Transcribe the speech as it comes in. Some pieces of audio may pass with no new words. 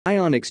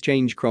Ion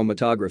exchange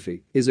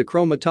chromatography is a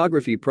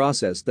chromatography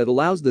process that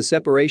allows the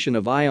separation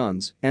of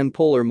ions and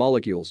polar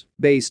molecules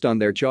based on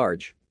their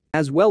charge.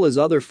 As well as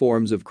other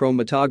forms of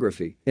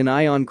chromatography, in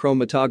ion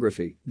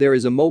chromatography, there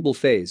is a mobile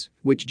phase,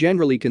 which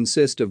generally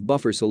consists of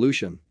buffer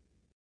solution.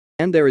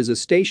 And there is a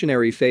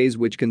stationary phase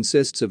which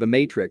consists of a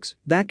matrix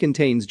that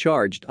contains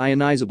charged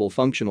ionizable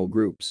functional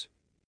groups.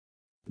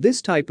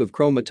 This type of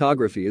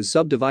chromatography is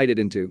subdivided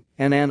into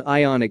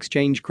anion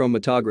exchange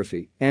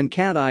chromatography and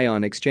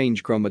cation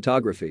exchange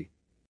chromatography.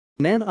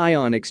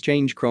 Anion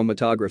exchange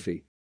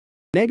chromatography.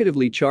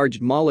 Negatively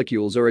charged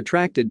molecules are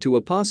attracted to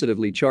a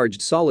positively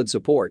charged solid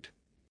support,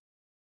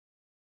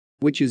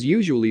 which is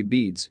usually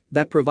beads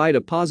that provide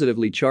a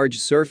positively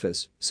charged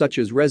surface, such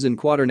as resin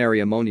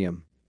quaternary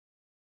ammonium.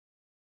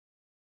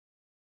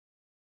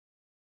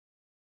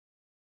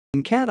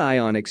 In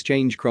cation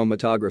exchange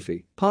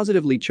chromatography,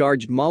 positively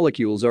charged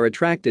molecules are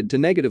attracted to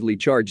negatively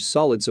charged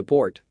solid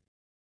support,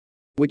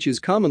 which is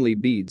commonly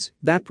beads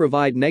that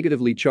provide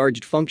negatively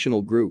charged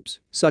functional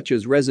groups, such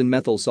as resin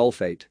methyl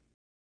sulfate.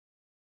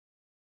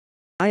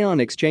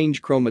 Ion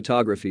exchange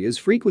chromatography is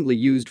frequently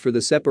used for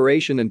the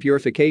separation and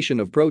purification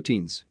of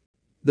proteins.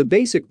 The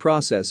basic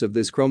process of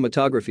this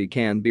chromatography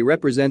can be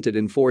represented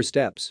in 4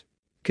 steps: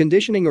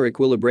 conditioning or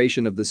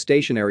equilibration of the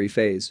stationary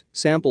phase,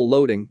 sample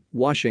loading,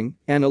 washing,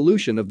 and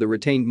elution of the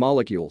retained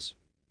molecules.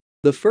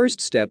 The first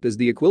step is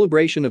the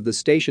equilibration of the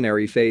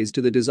stationary phase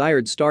to the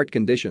desired start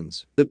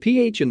conditions. The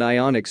pH and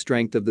ionic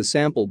strength of the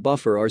sample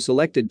buffer are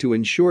selected to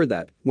ensure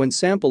that, when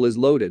sample is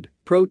loaded,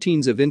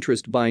 proteins of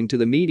interest bind to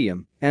the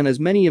medium and as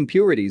many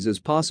impurities as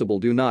possible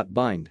do not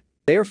bind.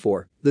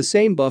 Therefore, the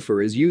same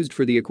buffer is used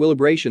for the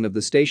equilibration of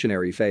the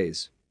stationary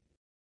phase.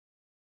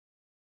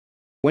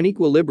 When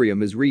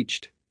equilibrium is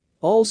reached,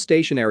 all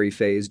stationary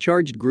phase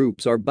charged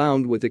groups are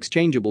bound with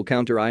exchangeable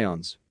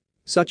counterions,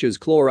 such as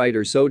chloride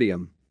or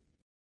sodium.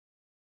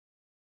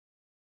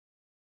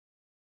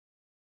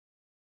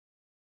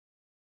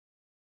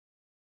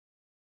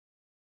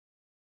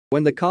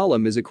 When the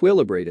column is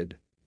equilibrated,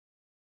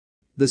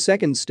 the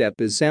second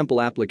step is sample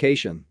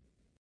application.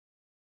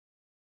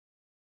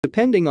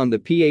 Depending on the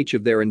pH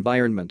of their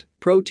environment,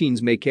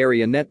 proteins may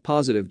carry a net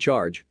positive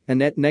charge, a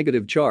net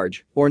negative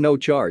charge, or no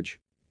charge.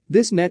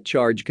 This net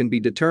charge can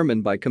be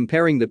determined by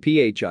comparing the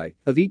pHi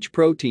of each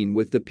protein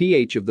with the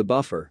pH of the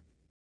buffer.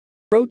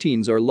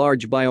 Proteins are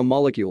large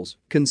biomolecules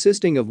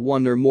consisting of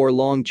one or more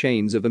long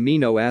chains of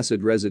amino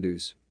acid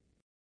residues.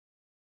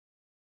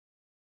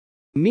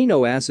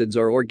 Amino acids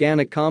are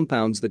organic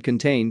compounds that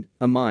contain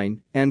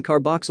amine and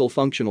carboxyl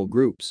functional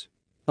groups,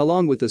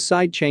 along with a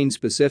side chain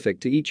specific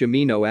to each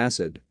amino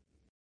acid.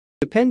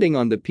 Depending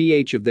on the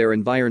pH of their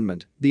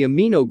environment, the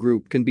amino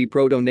group can be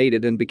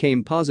protonated and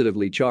become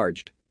positively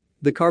charged.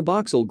 The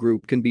carboxyl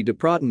group can be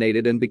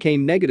deprotonated and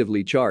become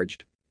negatively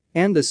charged.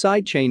 And the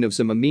side chain of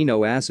some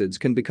amino acids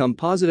can become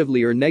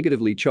positively or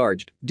negatively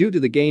charged due to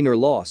the gain or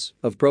loss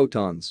of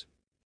protons.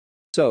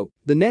 So,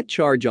 the net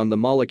charge on the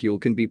molecule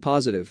can be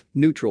positive,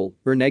 neutral,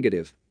 or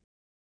negative.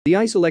 The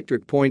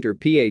isoelectric point or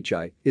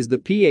pHi is the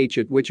pH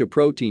at which a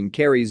protein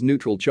carries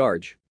neutral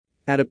charge.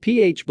 At a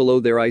pH below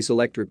their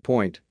isoelectric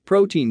point,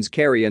 proteins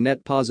carry a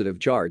net positive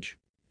charge.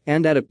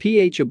 And at a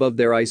pH above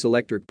their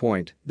isoelectric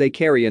point, they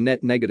carry a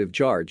net negative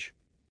charge.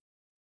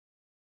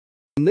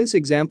 In this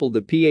example,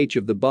 the pH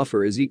of the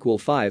buffer is equal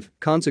 5,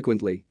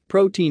 consequently,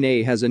 protein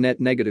A has a net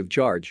negative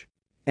charge.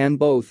 And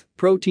both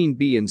protein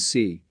B and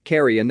C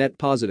carry a net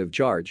positive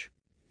charge.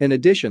 In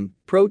addition,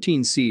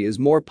 protein C is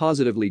more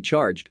positively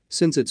charged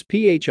since its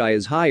pHi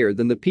is higher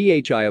than the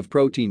pHi of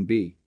protein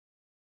B.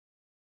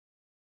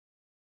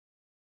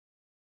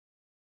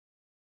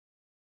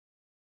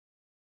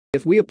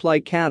 If we apply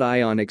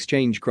cation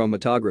exchange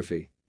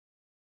chromatography,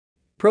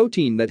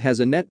 protein that has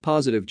a net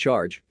positive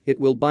charge, it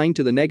will bind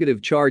to the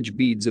negative charge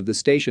beads of the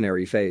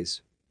stationary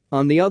phase.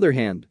 On the other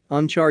hand,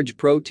 uncharged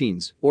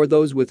proteins, or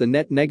those with a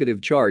net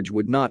negative charge,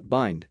 would not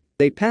bind.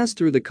 They pass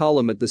through the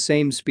column at the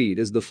same speed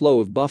as the flow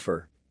of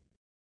buffer.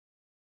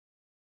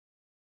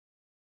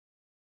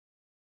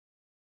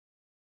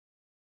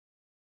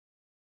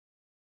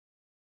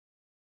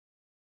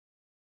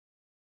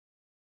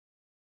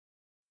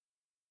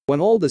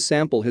 When all the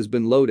sample has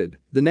been loaded,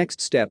 the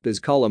next step is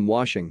column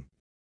washing.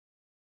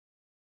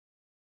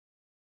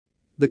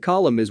 The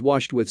column is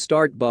washed with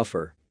start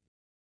buffer.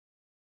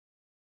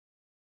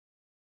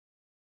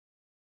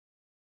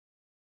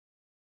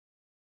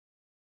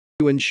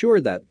 To ensure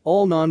that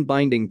all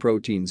non-binding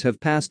proteins have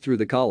passed through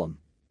the column.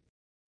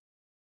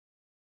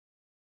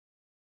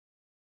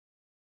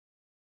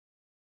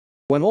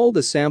 When all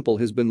the sample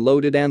has been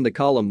loaded and the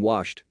column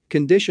washed,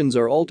 conditions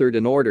are altered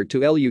in order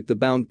to elute the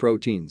bound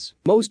proteins.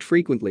 Most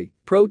frequently,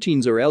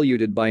 proteins are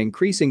eluted by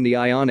increasing the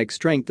ionic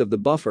strength of the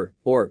buffer,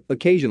 or,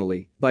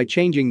 occasionally, by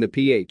changing the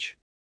pH.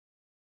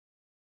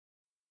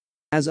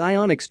 As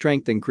ionic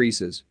strength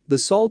increases, the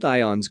salt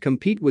ions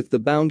compete with the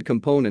bound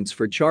components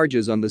for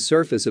charges on the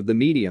surface of the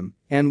medium,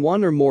 and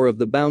one or more of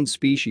the bound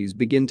species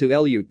begin to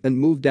elute and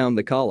move down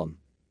the column.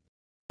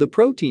 The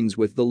proteins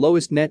with the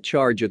lowest net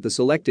charge at the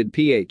selected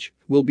pH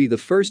will be the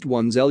first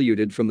ones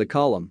eluted from the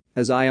column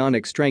as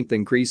ionic strength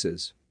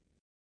increases.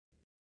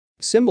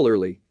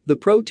 Similarly, the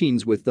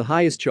proteins with the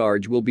highest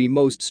charge will be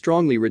most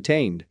strongly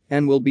retained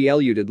and will be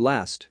eluted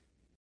last.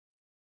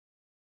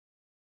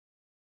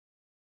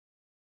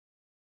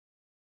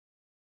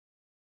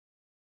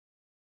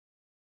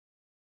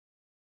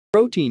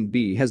 Protein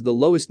B has the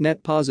lowest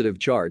net positive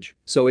charge,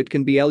 so it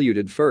can be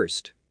eluted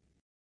first.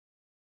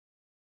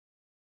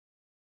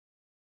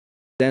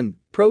 Then,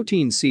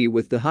 protein C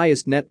with the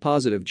highest net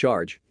positive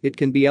charge, it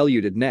can be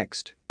eluted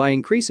next by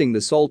increasing the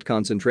salt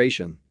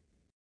concentration.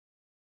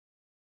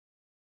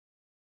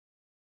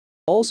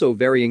 Also,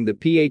 varying the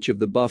pH of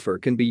the buffer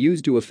can be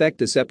used to affect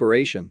the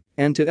separation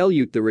and to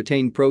elute the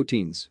retained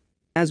proteins.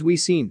 As we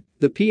seen,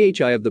 the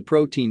pHi of the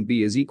protein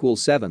B is equal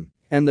 7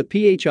 and the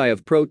pHi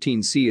of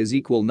protein C is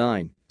equal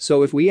 9.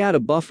 So if we add a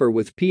buffer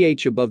with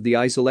pH above the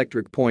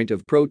isoelectric point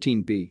of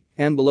protein B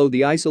and below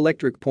the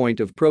isoelectric point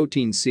of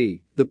protein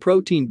C, the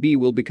protein B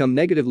will become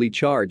negatively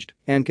charged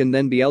and can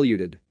then be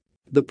eluted.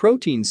 The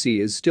protein C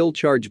is still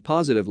charged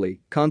positively,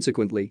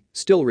 consequently,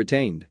 still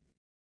retained.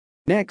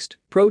 Next,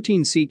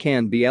 protein C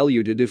can be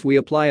eluted if we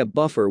apply a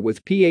buffer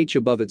with pH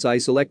above its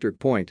isoelectric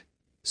point.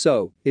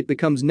 So, it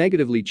becomes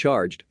negatively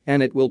charged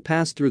and it will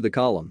pass through the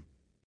column.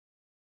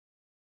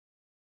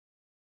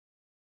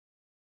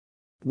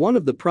 One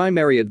of the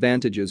primary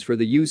advantages for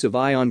the use of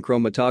ion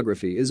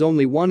chromatography is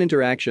only one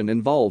interaction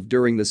involved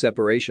during the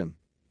separation.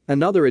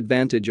 Another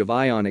advantage of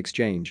ion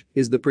exchange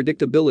is the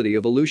predictability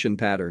of elution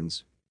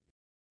patterns.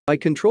 By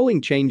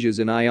controlling changes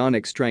in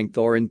ionic strength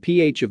or in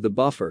pH of the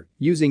buffer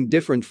using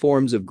different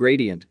forms of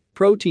gradient,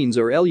 proteins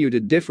are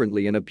eluted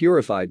differently in a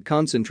purified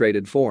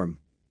concentrated form.